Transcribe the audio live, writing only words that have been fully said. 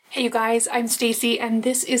Hey you guys, I'm Stacy and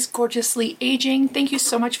this is Gorgeously Aging. Thank you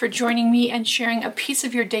so much for joining me and sharing a piece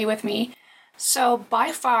of your day with me. So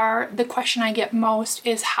by far, the question I get most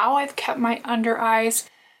is how I've kept my under eyes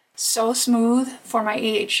so smooth for my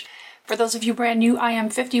age. For those of you brand new, I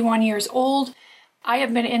am 51 years old. I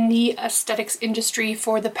have been in the aesthetics industry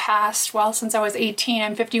for the past, well, since I was 18.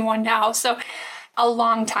 I'm 51 now, so a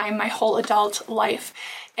long time, my whole adult life.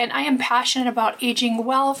 And I am passionate about aging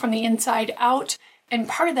well from the inside out. And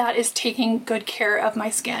part of that is taking good care of my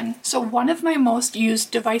skin. So one of my most used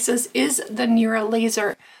devices is the Nira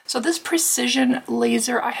laser. So this precision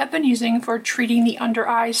laser I have been using for treating the under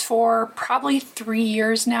eyes for probably 3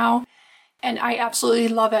 years now. And I absolutely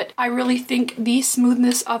love it. I really think the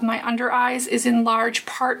smoothness of my under eyes is in large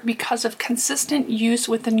part because of consistent use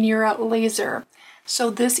with the Nira laser. So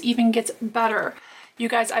this even gets better. You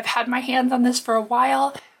guys, I've had my hands on this for a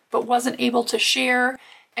while, but wasn't able to share.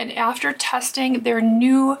 And after testing their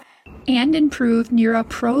new and improved Nira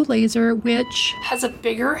Pro laser, which has a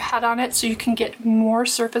bigger head on it so you can get more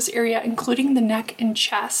surface area, including the neck and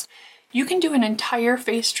chest, you can do an entire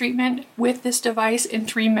face treatment with this device in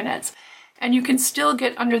 3 minutes. And you can still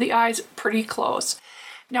get under the eyes pretty close.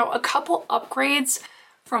 Now, a couple upgrades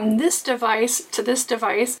from this device to this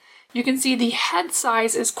device, you can see the head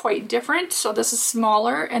size is quite different. So this is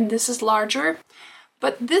smaller and this is larger.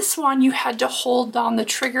 But this one, you had to hold down the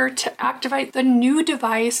trigger to activate. The new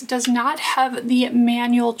device does not have the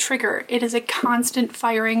manual trigger. It is a constant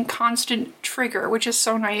firing, constant trigger, which is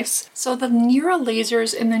so nice. So the Nira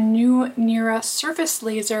lasers and the new Nira surface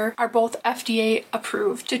laser are both FDA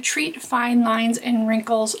approved to treat fine lines and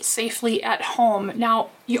wrinkles safely at home. Now,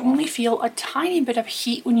 you only feel a tiny bit of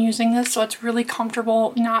heat when using this, so it's really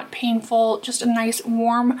comfortable, not painful, just a nice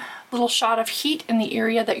warm little shot of heat in the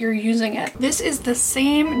area that you're using it. This is the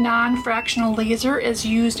same non-fractional laser as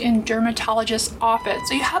used in dermatologist's office.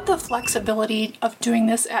 So you have the flexibility of doing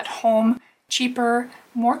this at home, cheaper,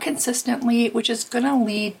 more consistently, which is gonna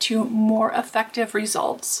lead to more effective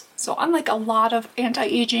results. So unlike a lot of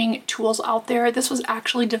anti-aging tools out there, this was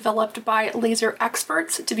actually developed by laser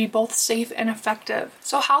experts to be both safe and effective.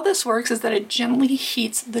 So how this works is that it gently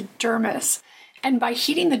heats the dermis. And by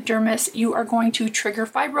heating the dermis, you are going to trigger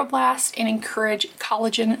fibroblasts and encourage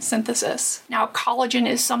collagen synthesis. Now, collagen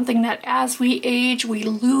is something that as we age, we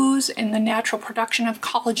lose, and the natural production of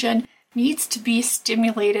collagen needs to be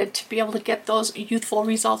stimulated to be able to get those youthful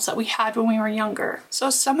results that we had when we were younger. So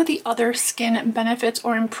some of the other skin benefits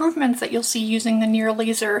or improvements that you'll see using the Nira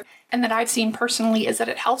laser and that I've seen personally is that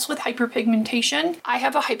it helps with hyperpigmentation. I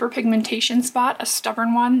have a hyperpigmentation spot, a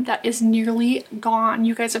stubborn one, that is nearly gone.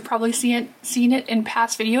 You guys have probably seen it in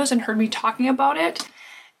past videos and heard me talking about it.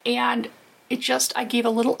 And I gave a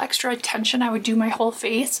little extra attention. I would do my whole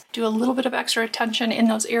face, do a little bit of extra attention in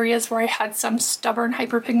those areas where I had some stubborn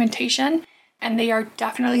hyperpigmentation, and they are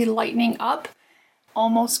definitely lightening up,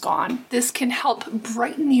 almost gone. This can help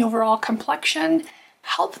brighten the overall complexion,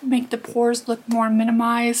 help make the pores look more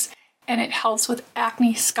minimized, and it helps with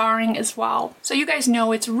acne scarring as well. So you guys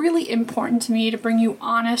know it's really important to me to bring you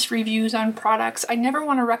honest reviews on products. I never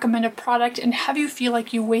want to recommend a product and have you feel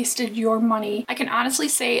like you wasted your money. I can honestly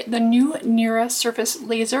say the new Nira surface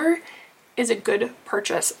laser is a good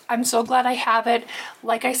purchase. I'm so glad I have it.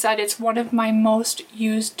 Like I said, it's one of my most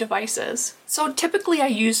used devices. So typically I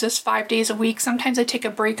use this 5 days a week. Sometimes I take a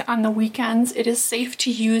break on the weekends. It is safe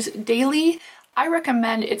to use daily. I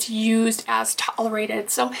recommend it's used as tolerated.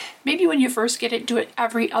 So maybe when you first get it, do it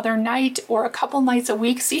every other night or a couple nights a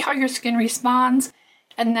week. See how your skin responds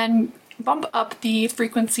and then bump up the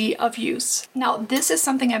frequency of use. Now, this is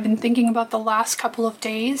something I've been thinking about the last couple of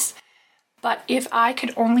days, but if I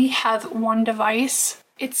could only have one device,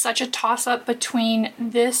 it's such a toss-up between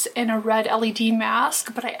this and a red LED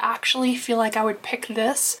mask, but I actually feel like I would pick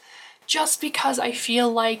this just because I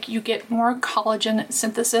feel like you get more collagen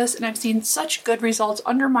synthesis, and I've seen such good results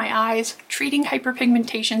under my eyes, treating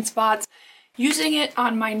hyperpigmentation spots, using it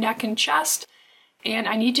on my neck and chest, and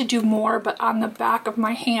I need to do more, but on the back of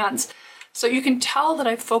my hands. So you can tell that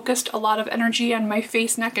I've focused a lot of energy on my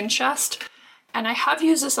face, neck, and chest, and I have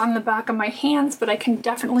used this on the back of my hands, but I can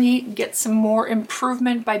definitely get some more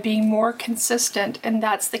improvement by being more consistent, and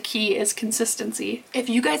that's the key, is consistency. If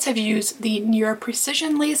you guys have used the Nira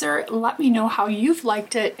Precision laser, let me know how you've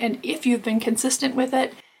liked it and if you've been consistent with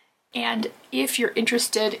it. and if you're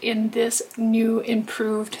interested in this new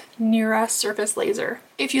improved Nira surface laser.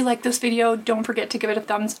 If you like this video, don't forget to give it a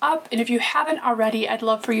thumbs up, and if you haven't already, I'd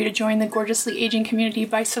love for you to join the Gorgeously Aging community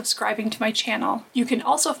by subscribing to my channel. You can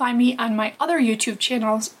also find me on my other YouTube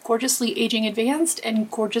channels, Gorgeously Aging Advanced and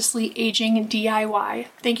Gorgeously Aging DIY.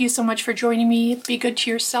 Thank you so much for joining me. Be good to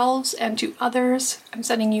yourselves and to others. I'm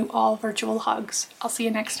sending you all virtual hugs. I'll see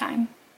you next time.